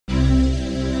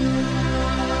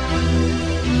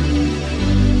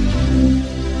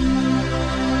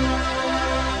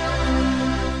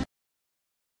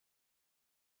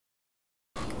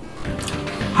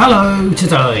Hello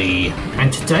today,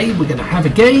 and today we're going to have a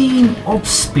game of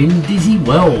Spindizzy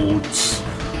Worlds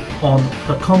on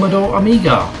the Commodore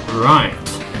Amiga. Right,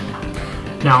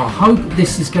 now I hope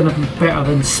this is going to be better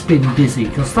than Spindizzy,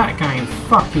 because that game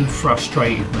fucking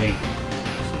frustrated me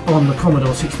on the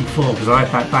Commodore 64, because I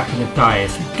had that back in the day.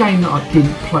 It's a game that I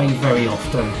didn't play very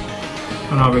often,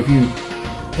 and I reviewed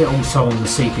it also on the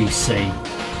CPC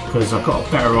because I've got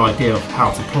a better idea of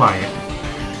how to play it.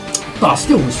 But I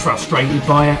still was frustrated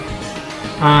by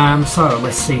it. So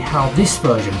let's see how this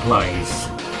version plays.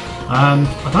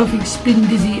 I don't think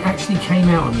Spindizzy actually came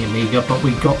out on the Amiga, but we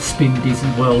got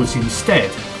Spindizzy Worlds instead,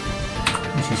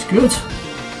 which is good,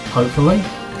 hopefully.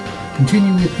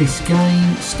 Continue with this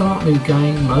game, start new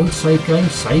game, load, save game,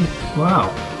 save. Wow.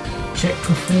 Check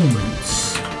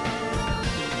performance.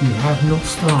 You have not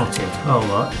started.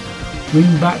 Alright.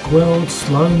 Bring back world,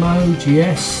 slow mode,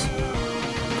 yes.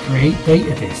 Create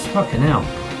data disk, fucking hell.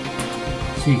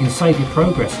 So you can save your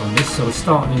progress on this, so we'll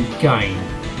start a new game.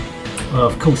 Well,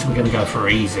 of course we're going to go for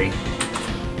easy.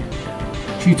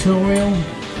 Tutorial?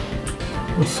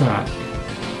 What's that?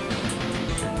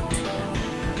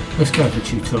 Let's go for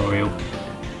tutorial.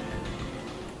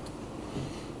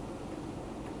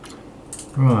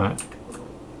 Right.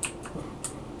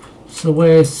 So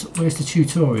where's the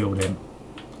tutorial then?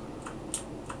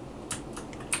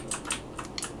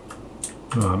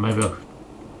 Right, maybe I'll...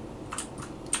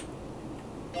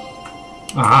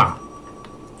 Ah!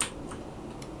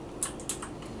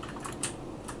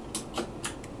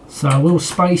 So I will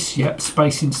space, yep,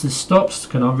 space instant stops.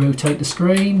 Can I rotate the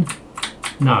screen?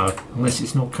 No, unless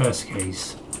it's not cursor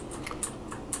keys.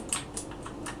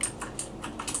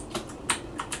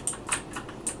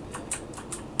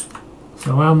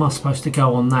 So how am I supposed to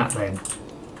go on that then?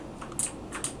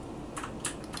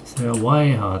 Is there a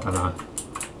way? I don't know.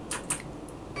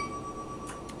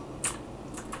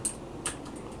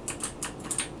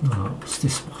 Oh, what's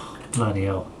this? Oh, bloody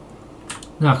hell.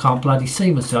 Now I can't bloody see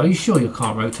myself. Are you sure you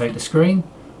can't rotate the screen?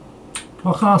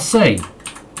 I can't see.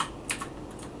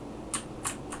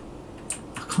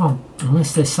 I can't,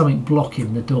 unless there's something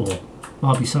blocking the door.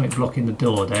 Might be something blocking the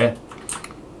door there.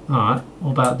 Alright,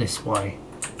 what about this way?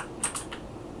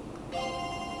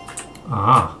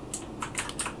 Ah.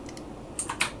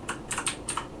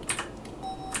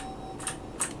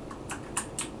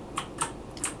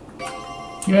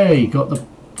 Yeah, you got the...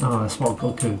 Oh, that's what I've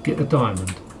got to do. Get the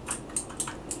diamond.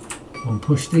 And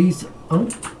push these. Oh.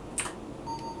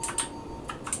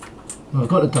 Well, I've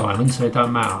got the diamond, so it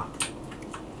don't matter.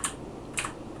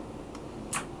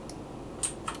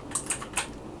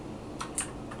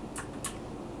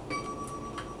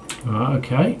 Right,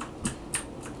 okay.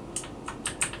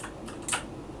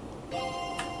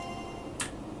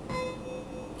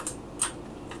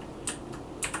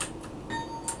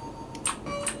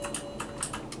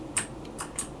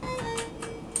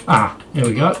 Ah, here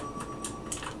we go.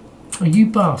 Oh, you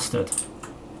bastard.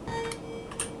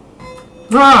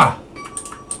 Ah!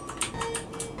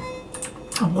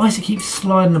 Oh, why does it keep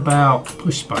sliding about?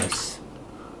 Push space.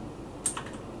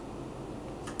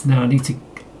 Now I need to...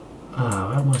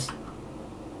 Ah, that was...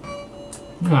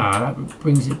 No, that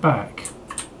brings it back.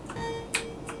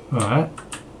 Right.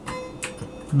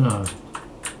 No.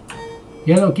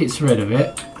 Yellow gets rid of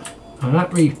it. And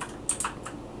that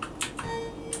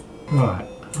Right.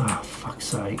 Ah, fuck's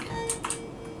sake.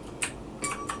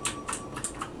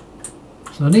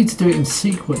 So I need to do it in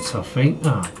sequence, I think.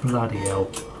 Ah, bloody hell.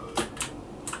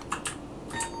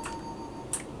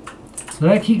 So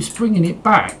that keeps bringing it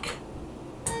back.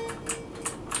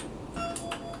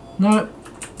 No.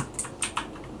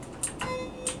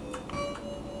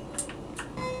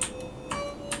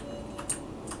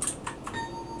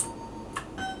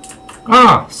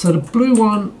 Ah, so the blue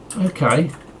one, okay.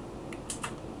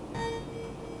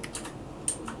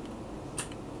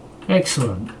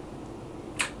 Excellent.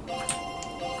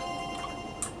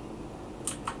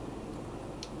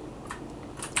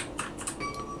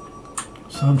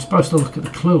 So I'm supposed to look at the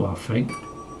clue, I think.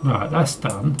 Right, that's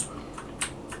done.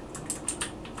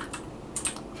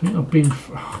 I think I've been...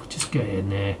 Oh, just get in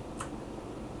there.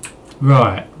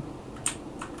 Right.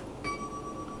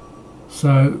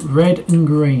 So, red and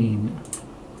green.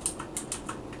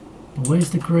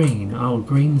 Where's the green? Oh,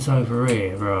 green's over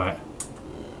here, right.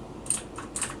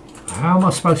 How am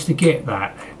I supposed to get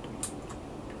that?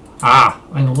 Ah,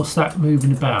 hang on, what's that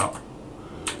moving about?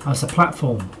 That's a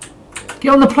platform.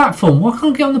 Get on the platform. Why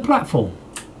can't I get on the platform?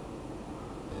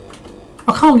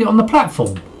 I can't get on the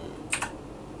platform.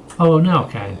 Oh, well, now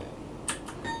I can.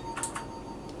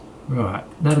 Right,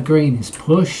 now the green is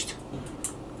pushed.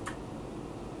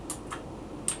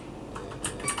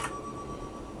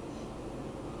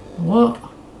 What?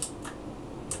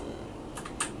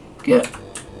 Get.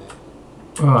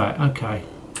 Right, okay.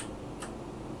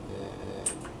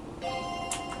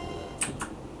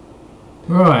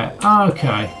 Right,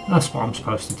 okay. That's what I'm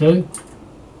supposed to do.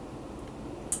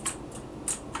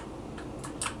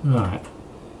 Right.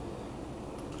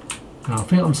 Now I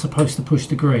think I'm supposed to push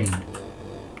the green.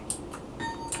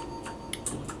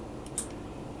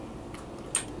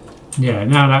 Yeah,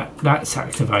 now that's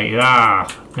activated. Ah,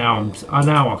 now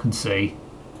I can see.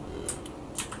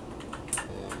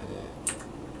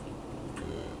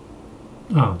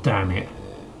 Oh, damn it.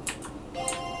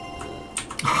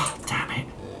 Oh, damn it.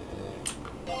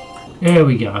 There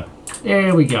we go.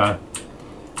 There we go.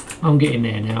 I'm getting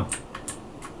there now.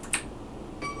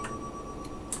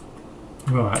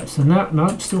 Right, so now,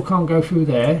 no, still can't go through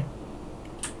there.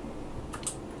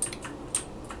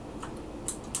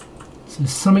 So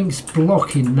something's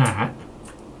blocking that.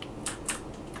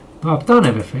 But I've done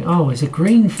everything. Oh, there's a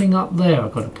green thing up there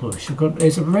I've got to push.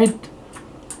 There's a red.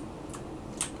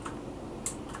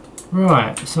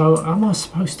 Right, so am I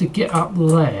supposed to get up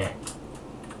there?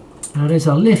 Now there's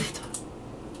a lift.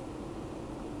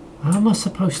 How am I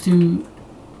supposed to...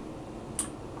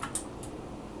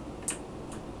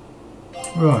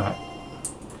 Right.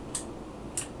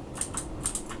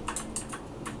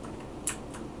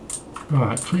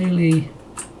 Right, clearly...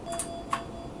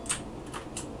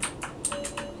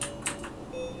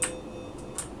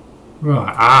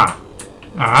 Right, ah!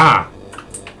 Ah!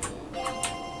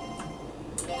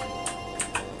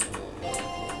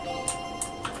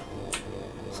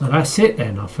 So that's it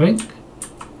then, I think.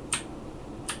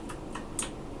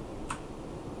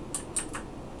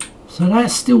 So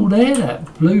that's still there,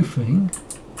 that blue thing.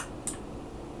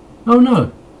 Oh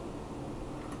no.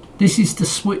 This is the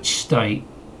switch state.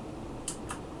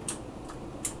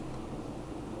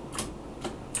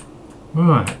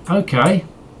 Right, okay.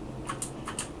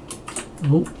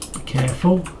 Oh, be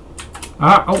careful.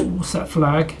 Ah, oh, what's that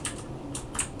flag?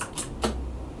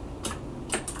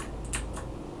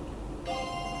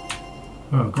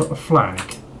 Oh, I've got the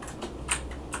flag.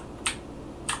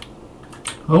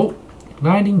 Oh,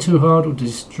 landing too hard will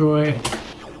destroy.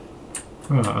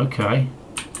 Right, okay.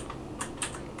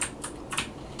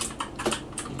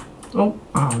 Oh,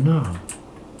 oh no.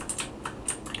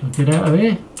 Can I get out of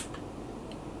here?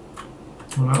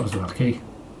 Well, that was lucky.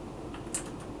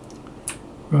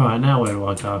 Right, now where do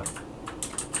I go?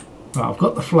 Right, I've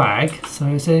got the flag, so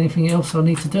is there anything else I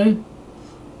need to do?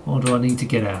 Or do I need to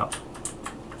get out?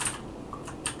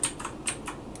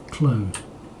 Clue.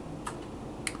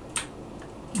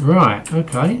 Right,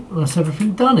 okay, well, that's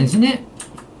everything done, isn't it?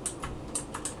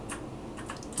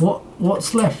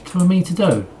 What's left for me to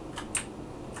do?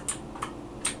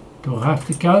 Do I have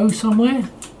to go somewhere?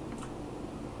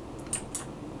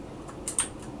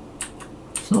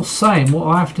 It's not saying what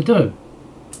I have to do.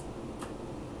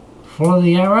 Follow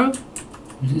the arrow?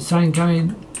 Is it saying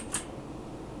going...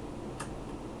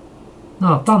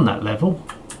 No, I've done that level.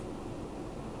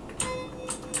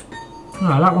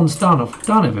 No, that one's done. I've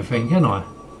done everything, haven't I?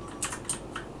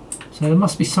 So there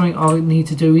must be something I need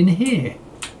to do in here.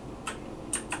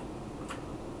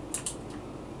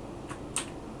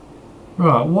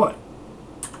 Right,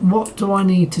 what do I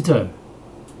need to do?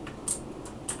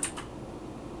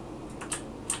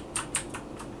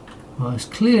 Well, it's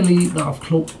clearly that I've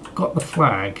got the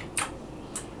flag.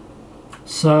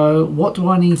 So what do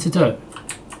I need to do?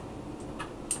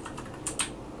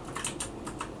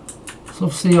 So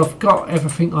obviously I've got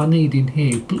everything I need in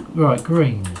here. Right,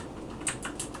 green.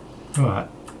 Right.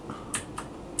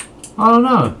 I don't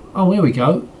know. Oh, here we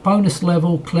go. Bonus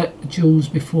level, collect the jewels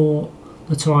before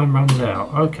the time runs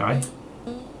out. Okay.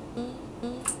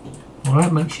 Well,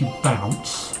 that makes you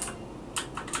bounce.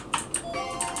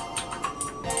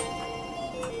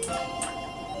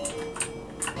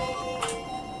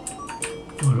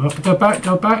 Oh, do I have to go back?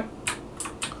 Go back.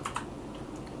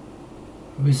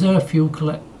 Reserve fuel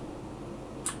collect.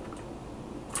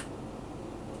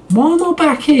 Why am I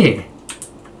back here?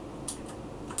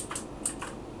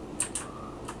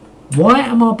 Why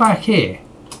am I back here?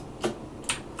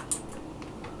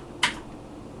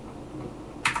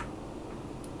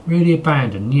 Really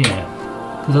abandoned, yeah.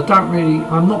 Because I don't really,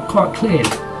 I'm not quite clear.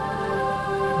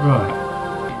 Right.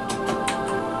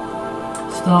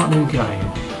 Start new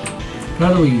game.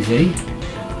 Go easy.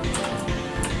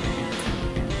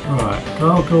 Right,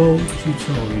 gargle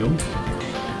tutorial.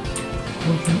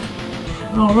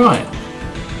 Oh right.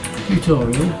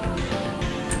 Tutorial.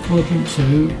 Quadrant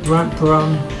 2, ramp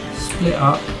run, split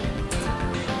up.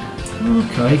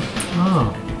 Okay.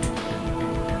 Ah.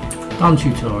 Done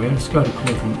tutorial, let's go to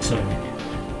quadrant 2.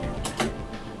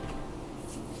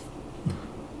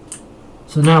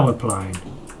 So now we're playing.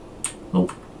 Oh,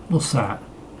 What's that?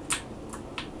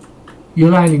 You're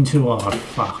landing too hard.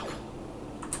 Fuck.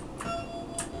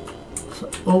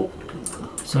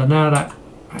 So now that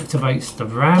activates the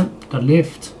ramp, the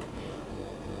lift.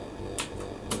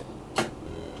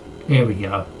 Here we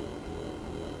go.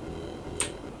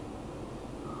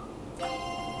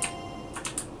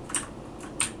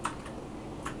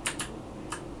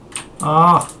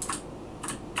 Ah.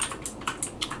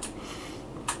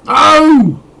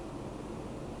 Oh!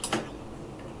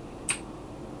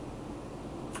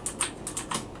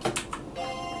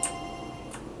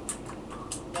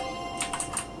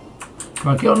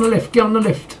 Right, get on the lift, get on the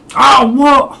lift. Oh,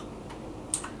 what?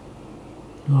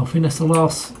 Oh, I think that's the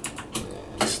last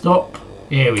stop.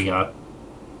 Here we go.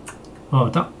 Oh,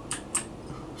 done.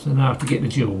 So now I have to get the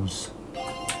jewels.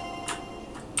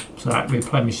 So that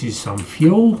replenishes some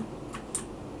fuel.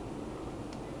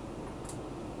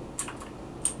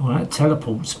 Oh, that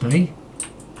teleports me.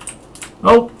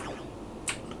 Oh!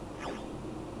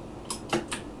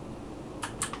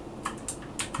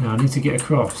 Now I need to get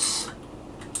across.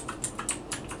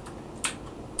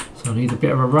 So I need a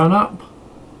bit of a run up.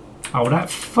 Oh, that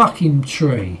fucking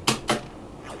tree.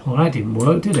 Oh, that didn't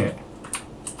work, did it?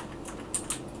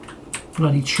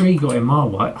 Bloody tree got in my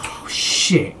way. Oh,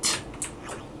 shit.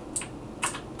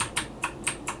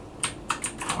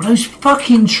 Oh, those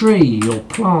fucking tree or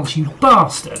plants, you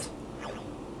bastard.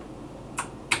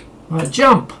 Right,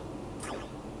 jump.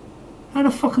 How the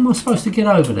fuck am I supposed to get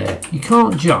over there? You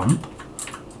can't jump.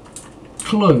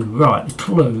 Clue, right, the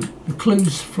clue. The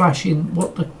clue's flashing.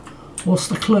 What's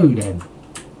the clue then?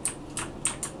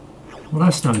 Well,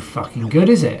 that's no fucking good,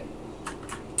 is it?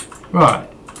 Right,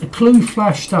 the clue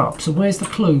flashed up, so where's the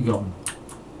clue gone?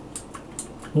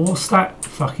 Well, what's that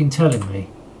fucking telling me?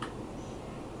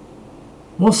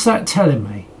 What's that telling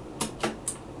me?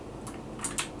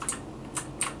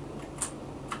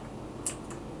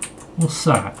 What's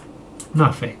that?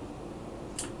 Nothing.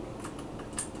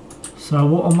 So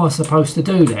what am I supposed to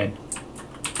do then?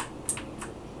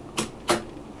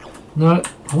 No,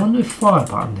 I wonder if fire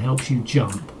button helps you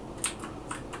jump.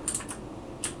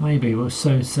 Maybe we'll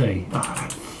soon see. Ah,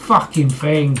 that fucking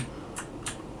thing.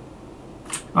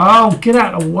 Oh, get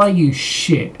out of the way, you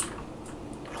shit.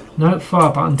 No,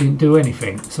 fire button didn't do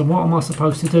anything. So what am I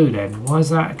supposed to do then? Why is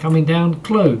that coming down?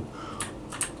 Clue.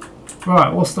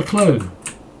 Right, what's the clue?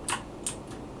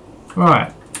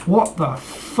 Right, what the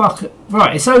fuck?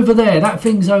 Right, it's over there. That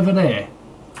thing's over there.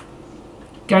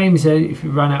 Game said if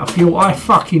you run out of fuel. I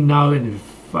fucking know, and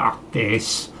fuck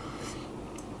this.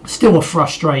 Still a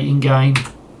frustrating game.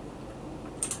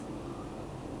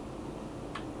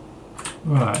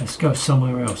 Right, let's go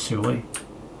somewhere else, shall we?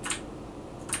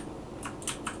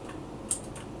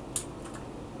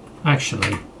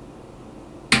 Actually,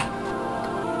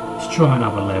 let's try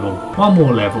another level. One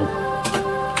more level.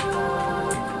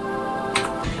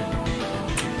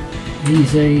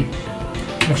 Easy.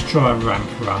 Let's try a ramp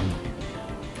run.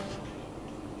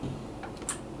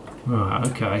 Right,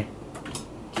 okay.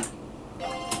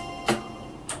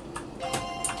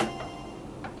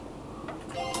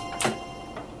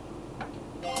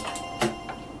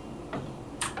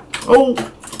 Oh!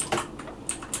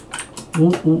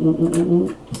 Ooh, ooh, ooh, ooh,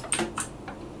 ooh.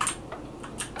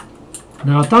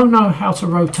 Now I don't know how to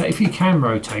rotate, if you can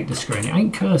rotate the screen. It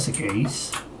ain't cursor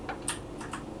keys.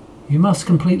 You must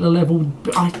complete the level.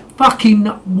 I fucking,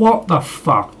 what the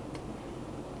fuck?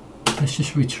 Let's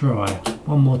just retry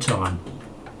one more time.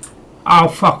 Oh,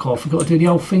 fuck off, we've got to do the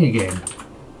old thing again.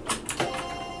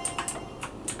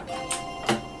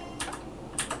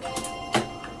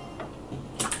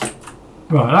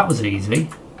 Right, that was easy.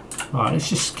 Right, let's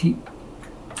just keep.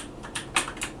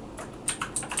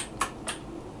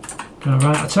 Gonna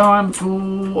run out of time.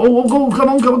 Oh, come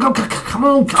on, come on, come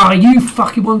on. Oh, you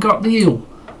fucking won't go up the hill.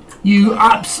 You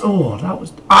oh, that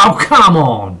was. Oh, come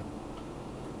on.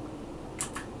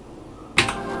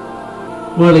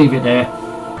 We'll leave it there.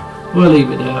 We'll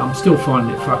leave it there. I'm still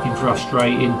finding it fucking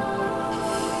frustrating.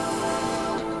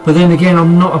 But then again,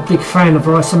 I'm not a big fan of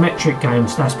isometric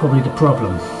games. That's probably the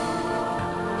problem.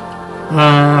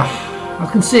 I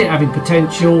can see it having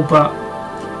potential, but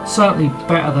certainly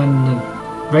better than the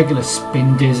regular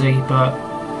Spindizzy. But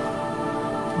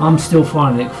I'm still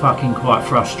finding it fucking quite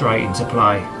frustrating to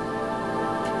play.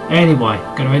 Anyway,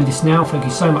 going to end this now. Thank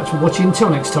you so much for watching. Until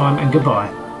next time, and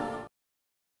goodbye.